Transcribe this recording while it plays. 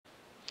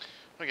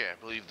Okay, I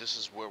believe this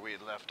is where we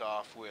had left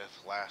off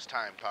with last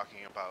time,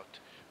 talking about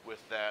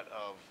with that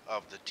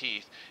of the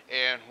teeth.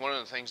 And one of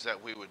the things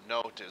that we would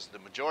note is the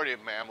majority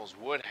of mammals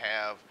would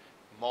have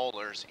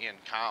molars in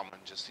common,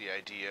 just the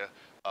idea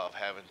of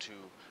having to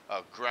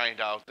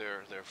grind out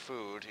their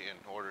food in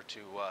order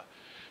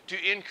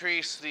to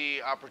increase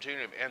the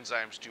opportunity of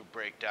enzymes to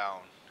break down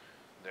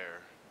their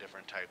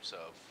different types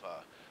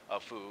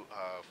of food,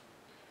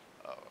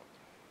 uh,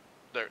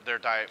 their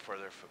diet for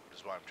their food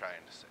is what I'm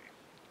trying to say.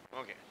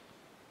 Okay.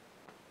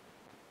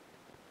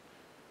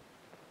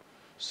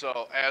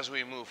 So as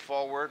we move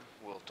forward,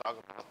 we'll talk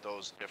about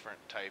those different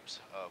types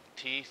of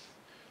teeth.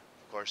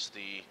 Of course,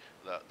 the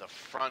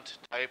front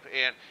type,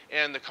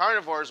 and the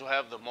carnivores will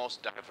have the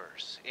most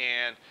diverse,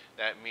 and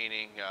that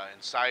meaning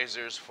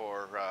incisors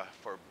for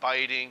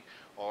biting,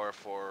 or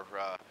for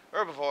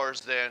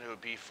herbivores, then it would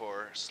be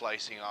for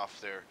slicing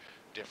off their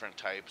different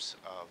types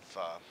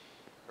of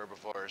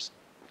herbivores'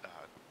 uh,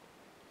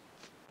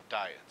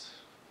 diets.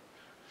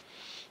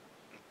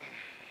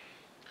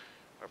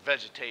 Or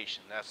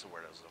vegetation, that's the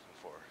word I was looking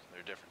for.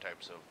 There are different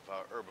types of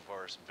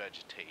herbivorous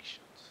vegetations.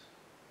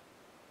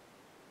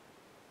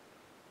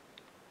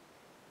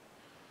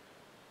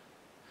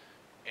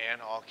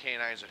 And all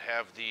canines would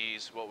have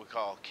these, what we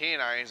call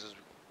canines,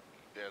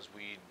 as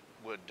we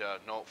would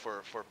note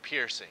for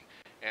piercing.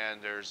 And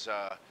there's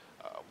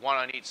one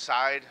on each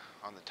side,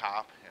 on the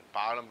top and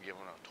bottom,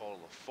 giving a total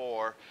of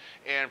 4.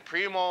 And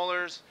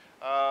premolars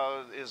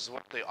is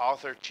what the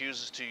author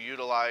chooses to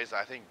utilize.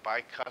 I think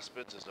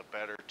bicuspids is a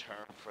better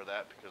term for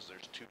that because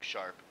there's 2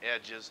 sharp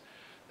edges.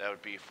 That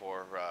would be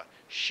for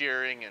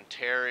shearing and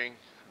tearing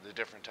the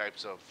different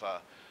types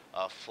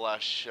of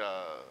flesh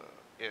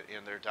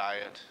in their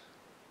diet.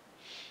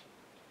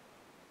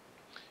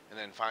 And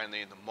then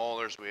finally, the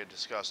molars we had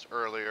discussed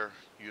earlier,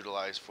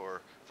 utilized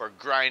for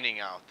grinding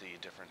out the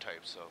different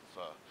types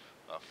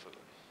of food.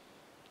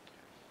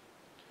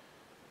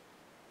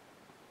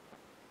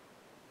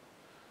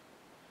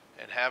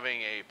 And having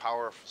a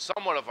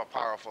somewhat of a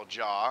powerful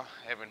jaw,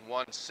 having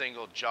one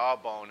single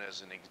jawbone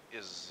is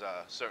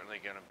certainly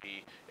going to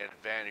be an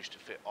advantage to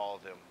fit all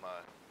of them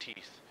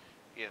teeth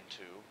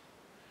into.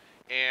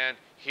 And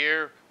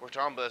here we're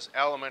talking about this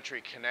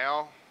alimentary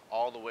canal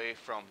all the way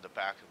from the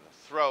back of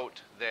the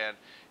throat, then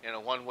in a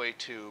one-way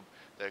tube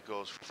that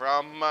goes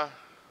from,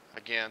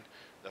 again,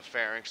 the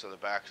pharynx, or the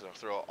back of the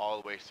throat,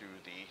 all the way through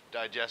the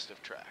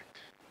digestive tract.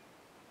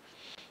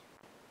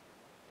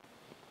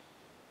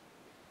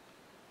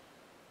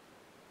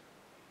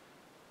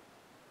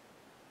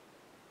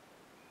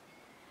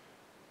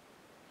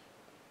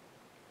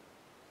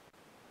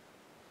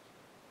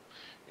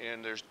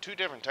 And there's 2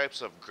 different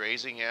types of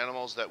grazing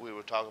animals that we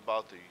would talk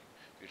about.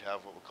 You'd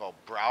have what we call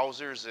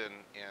browsers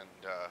and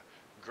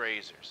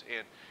grazers.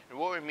 And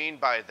what we mean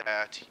by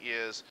that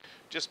is,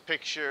 just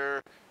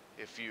picture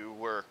if you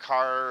were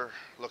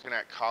looking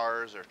at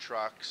cars or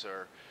trucks,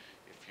 or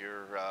if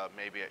you're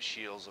maybe at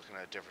Shields looking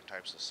at different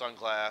types of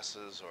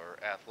sunglasses or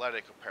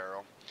athletic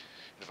apparel.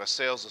 If a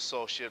sales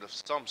associate of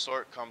some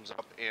sort comes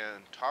up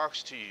and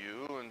talks to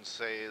you and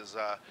says,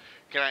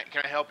 can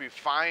I help you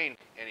find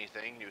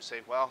anything? You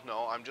say, well,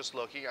 no, I'm just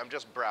looking, I'm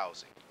just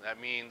browsing. That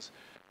means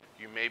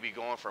you may be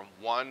going from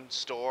one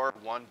store,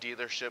 one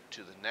dealership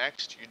to the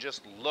next. You're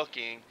just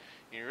looking.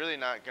 You're really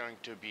not going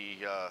to be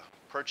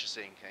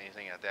purchasing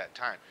anything at that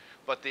time.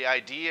 But the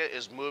idea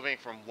is moving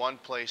from one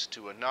place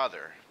to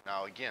another.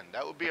 Now, again,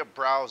 that would be a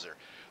browser.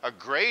 A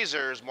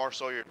grazer is more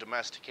so your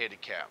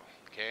domesticated cattle,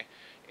 okay?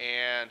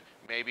 And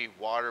maybe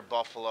water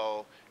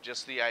buffalo,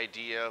 just the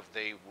idea of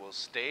they will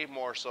stay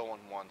more so in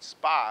one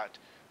spot.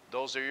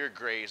 Those are your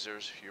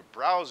grazers. Your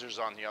browsers,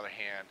 on the other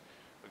hand,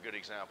 a good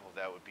example of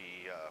that would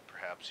be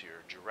perhaps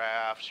your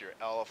giraffes, your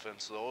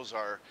elephants. Those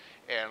are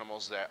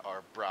animals that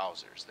are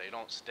browsers. They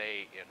don't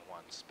stay in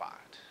one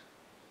spot.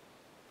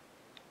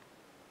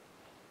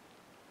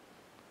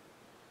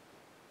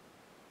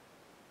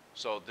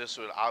 So this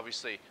would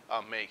obviously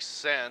make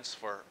sense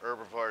for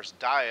herbivorous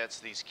diets.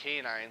 These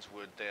canines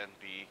would then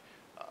be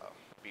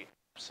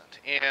absent.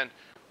 And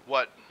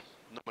what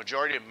the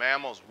majority of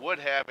mammals would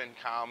have in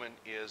common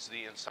is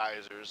the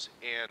incisors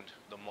and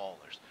the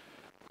molars.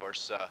 Of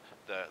course,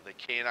 the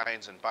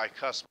canines and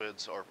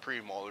bicuspids or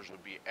premolars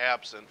would be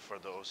absent for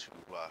those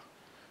who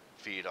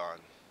feed on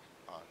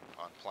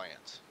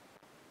plants.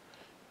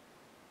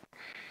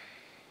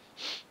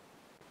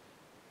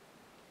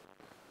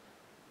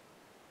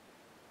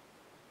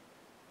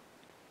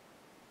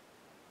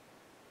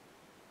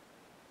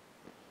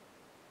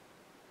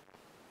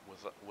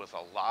 With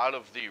a lot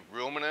of the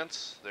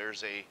ruminants,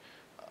 there's a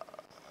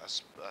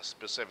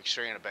specific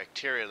strain of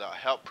bacteria that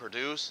help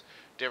produce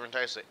different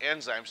types of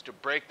enzymes to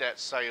break that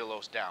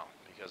cellulose down,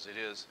 because it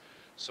is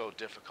so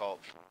difficult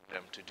for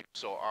them to do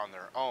so on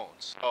their own.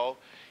 So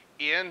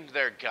in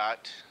their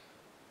gut,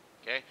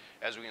 okay,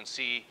 as we can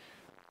see,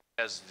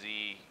 as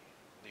the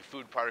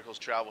food particles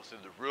travel through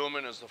the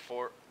rumen as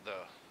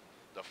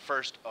the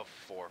first of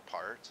 4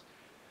 parts.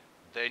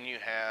 Then you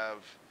have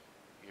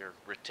your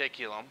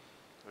reticulum,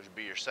 which would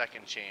be your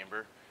second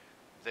chamber.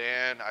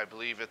 Then I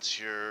believe it's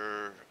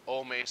your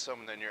omasum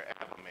and then your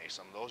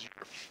abomasum. Those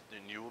are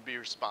and you will be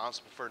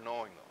responsible for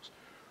knowing those.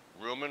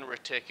 Rumen,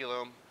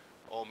 reticulum,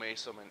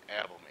 omasum, and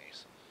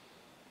abomasum.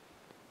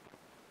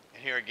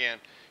 And here again,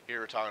 here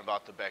we're talking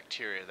about the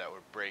bacteria that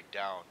would break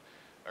down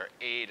or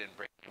aid in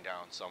breaking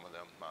down some of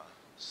them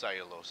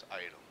cellulose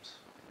items.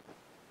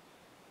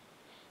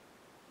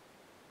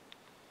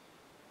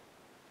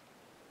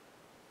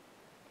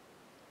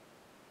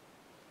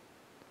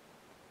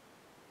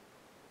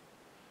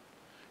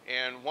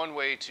 And one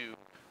way to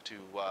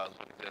look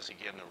at this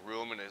again, the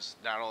rumen is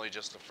not only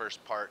just the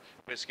first part,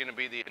 but it's going to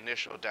be the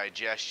initial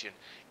digestion.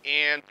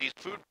 And these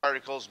food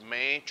particles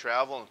may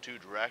travel in two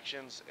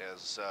directions.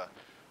 As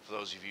for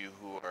those of you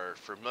who are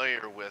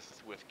familiar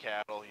with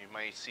cattle, you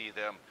may see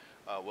them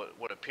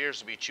what appears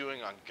to be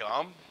chewing on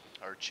gum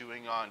or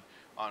chewing on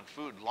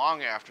food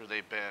long after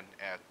they've been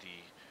at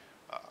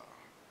the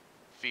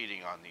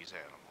feeding on these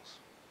animals.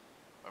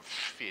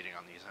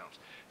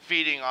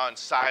 Feeding on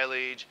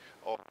silage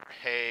or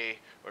hay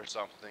or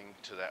something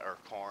to that, or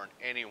corn,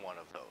 any one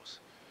of those.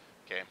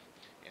 Okay,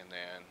 and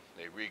then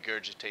they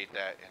regurgitate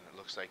that, and it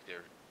looks like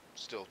they're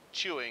still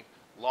chewing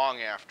long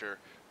after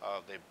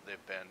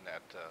they've been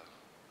at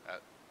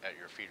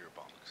your feeder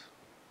bunks.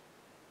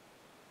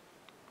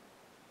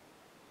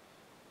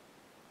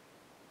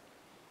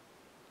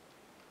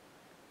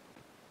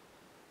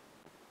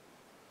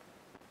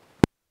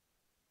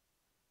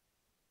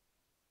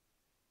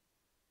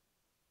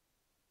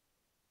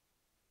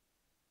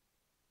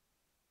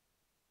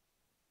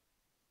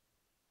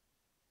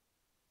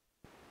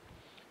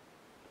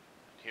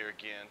 Here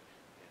again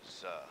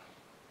is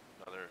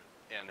another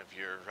end of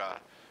your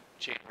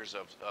chambers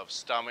of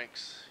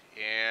stomachs.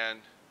 And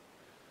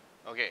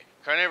okay,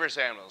 carnivorous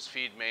animals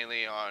feed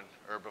mainly on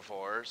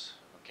herbivores.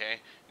 Okay,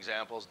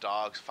 examples: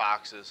 dogs,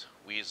 foxes,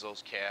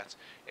 weasels, cats,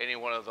 any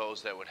one of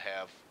those that would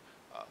have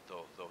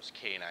those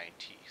canine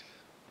teeth.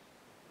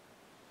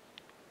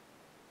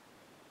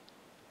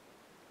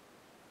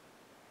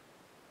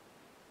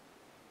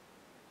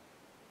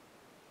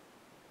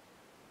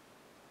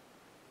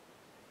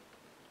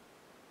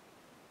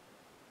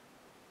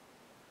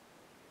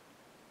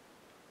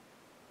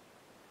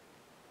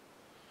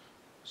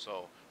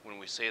 So when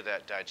we say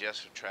that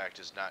digestive tract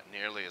is not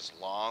nearly as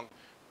long,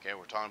 okay,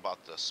 we're talking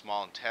about the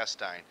small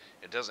intestine.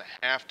 It doesn't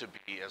have to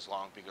be as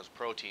long because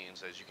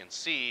proteins, as you can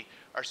see,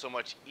 are so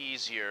much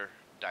easier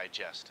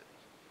digested.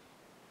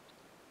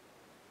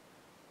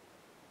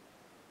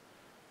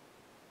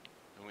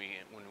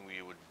 When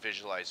we would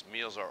visualize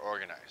meals are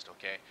organized,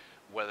 okay,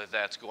 whether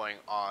that's going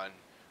on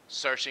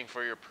searching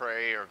for your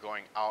prey or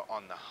going out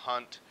on the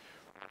hunt,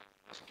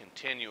 it's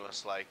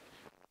continuous like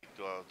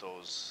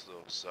those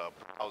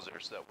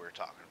browsers that we're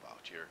talking about,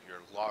 your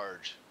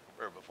large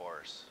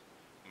herbivorous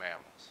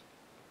mammals.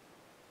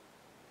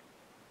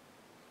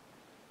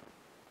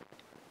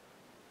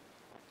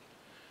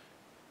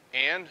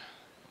 And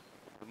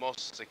the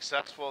most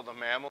successful of the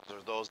mammals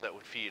are those that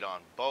would feed on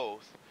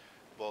both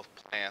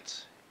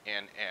plants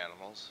and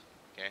animals.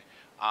 Okay,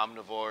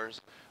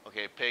 omnivores.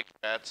 Okay, pigs,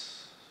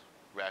 rats,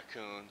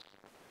 raccoons,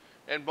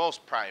 and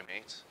most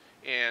primates.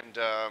 And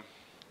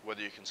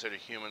whether you consider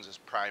humans as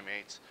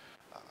primates,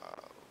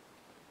 uh,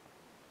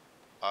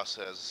 us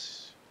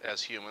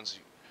as humans,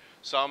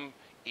 some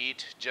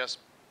eat just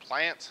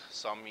plants,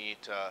 some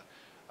eat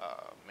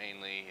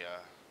mainly.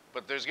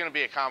 But there's going to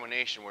be a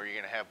combination where you're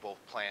going to have both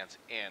plants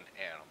and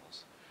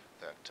animals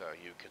that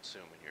you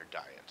consume in your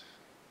diet.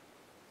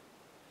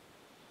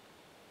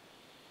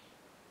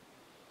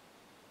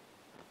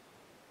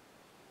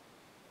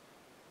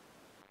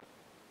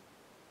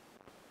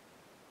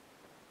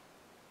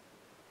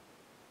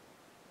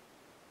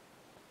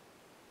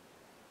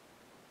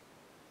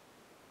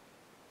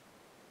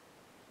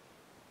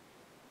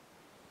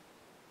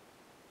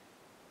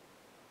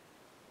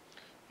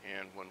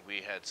 And when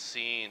we had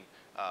seen,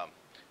 it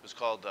was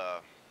called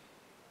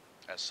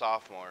as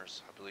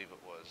sophomores, I believe it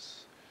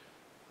was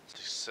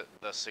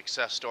the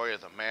success story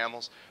of the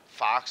mammals.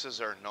 Foxes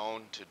are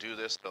known to do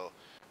this. So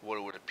what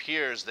it would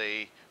appear is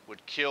they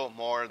would kill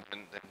more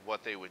than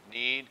what they would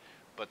need,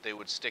 but they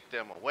would stick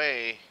them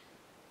away,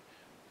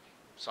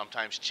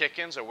 sometimes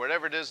chickens or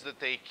whatever it is that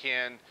they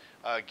can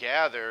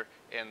gather,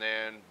 and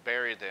then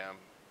bury them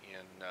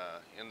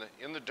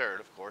in the dirt,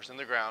 of course, in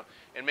the ground,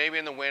 and maybe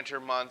in the winter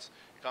months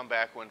come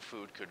back when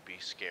food could be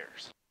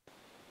scarce.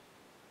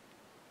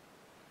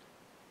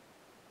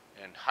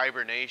 And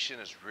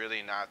hibernation is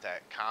really not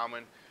that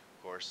common.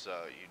 Of course,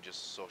 you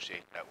just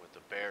associate that with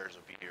the bears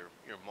would be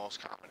your most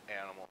common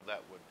animal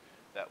that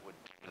would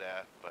do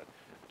that, but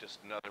just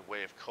another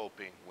way of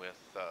coping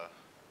with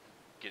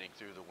getting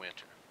through the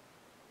winter.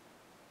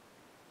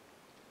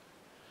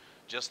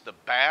 Just the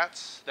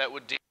bats that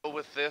would deal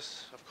with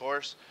this, of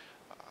course,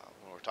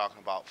 when we're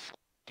talking about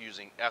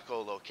using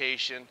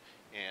echolocation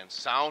and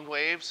sound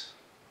waves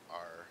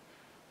are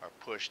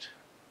pushed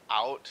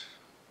out,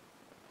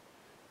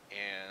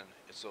 and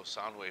it's those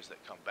sound waves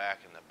that come back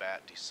and the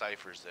bat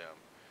deciphers them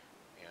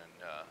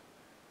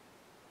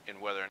in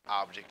whether an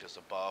object is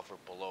above or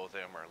below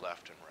them or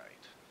left and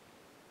right.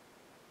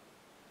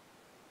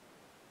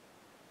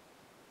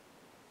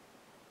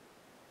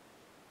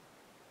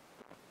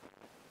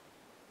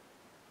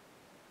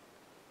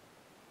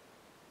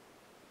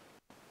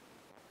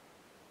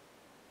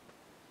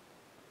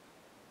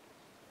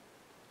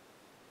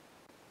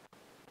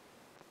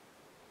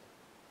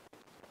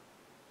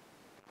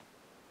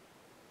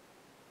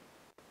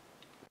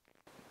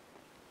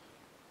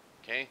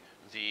 Okay,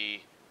 the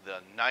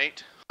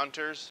night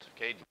hunters,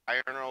 okay,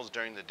 diurnals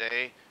during the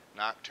day,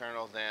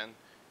 nocturnal then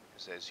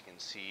is, as you can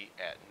see,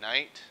 at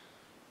night.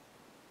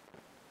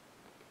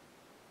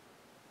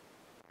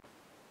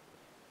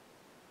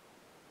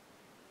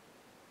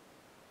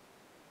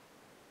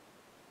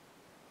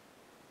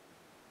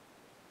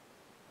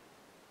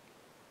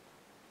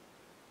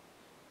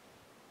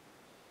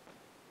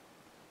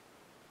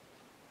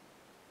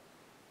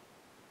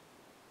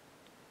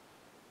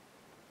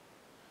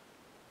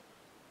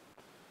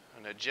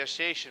 And a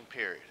gestation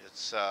period,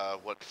 it's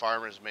what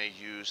farmers may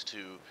use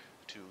to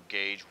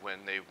gauge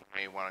when they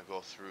may want to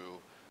go through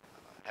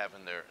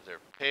having their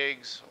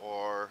pigs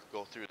or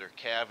go through their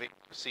calving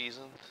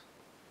seasons.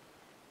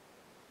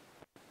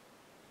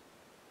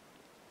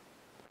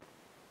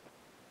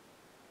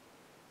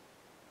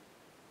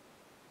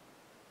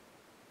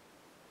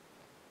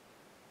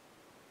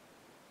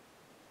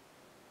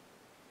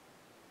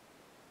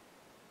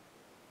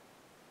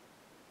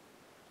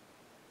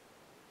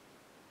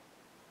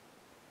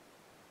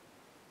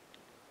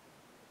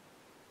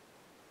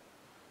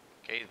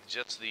 Okay,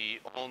 just the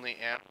only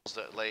animals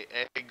that lay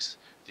eggs,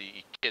 the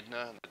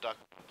echidna and the duck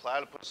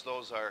platypus,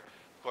 those are,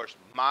 of course,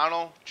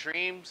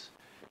 monotremes,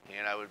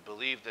 and I would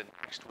believe the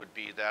next would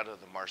be that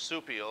of the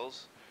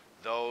marsupials,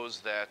 those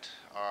that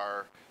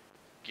are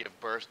give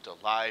birth to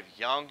live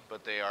young,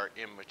 but they are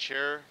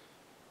immature,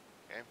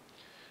 okay,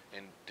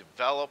 and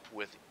develop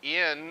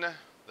within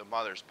the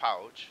mother's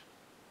pouch.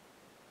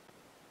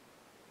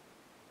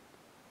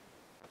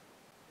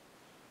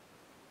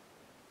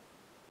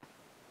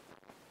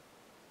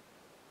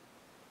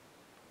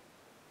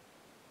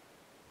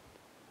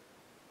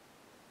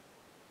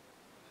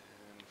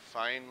 And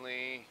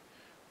finally,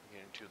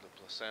 get into the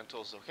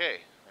placentals. Okay,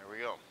 there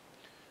we go.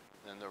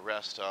 Then the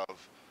rest of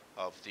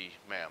the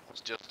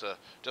mammals.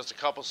 Just a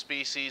couple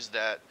species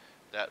that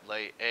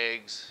lay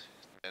eggs,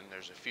 and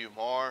there's a few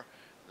more,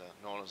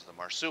 known as the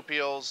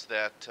marsupials,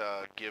 that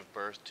give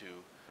birth to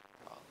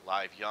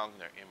live young.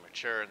 They're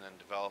immature and then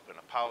develop in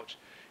a pouch.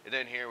 And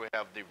then here we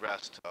have the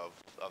rest of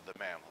the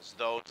mammals,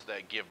 those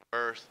that give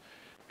birth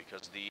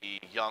because the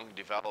young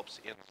develops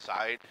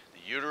inside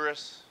the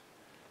uterus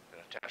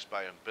and attached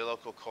by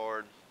umbilical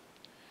cord.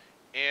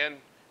 And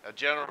a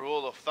general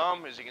rule of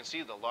thumb, as you can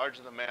see, the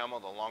larger the mammal,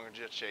 the longer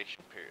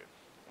gestation period.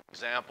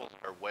 Examples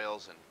are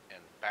whales and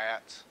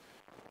bats.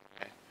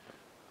 Okay.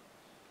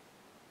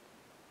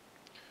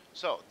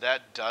 So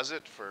that does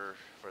it for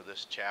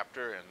this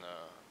chapter in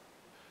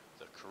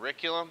the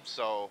curriculum.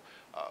 So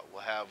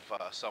we'll have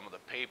some of the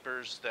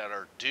papers that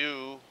are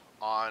due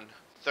on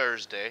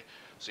Thursday.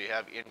 So you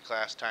have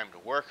in-class time to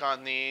work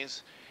on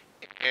these.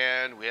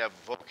 And we have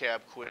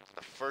vocab quiz,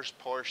 the first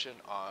portion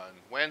on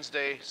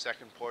Wednesday,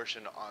 second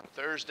portion on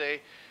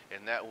Thursday,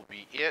 and that will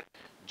be it.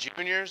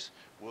 Juniors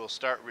will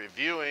start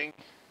reviewing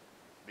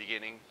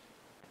beginning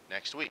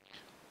next week.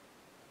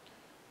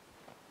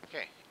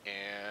 Okay,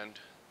 and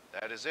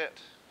that is it.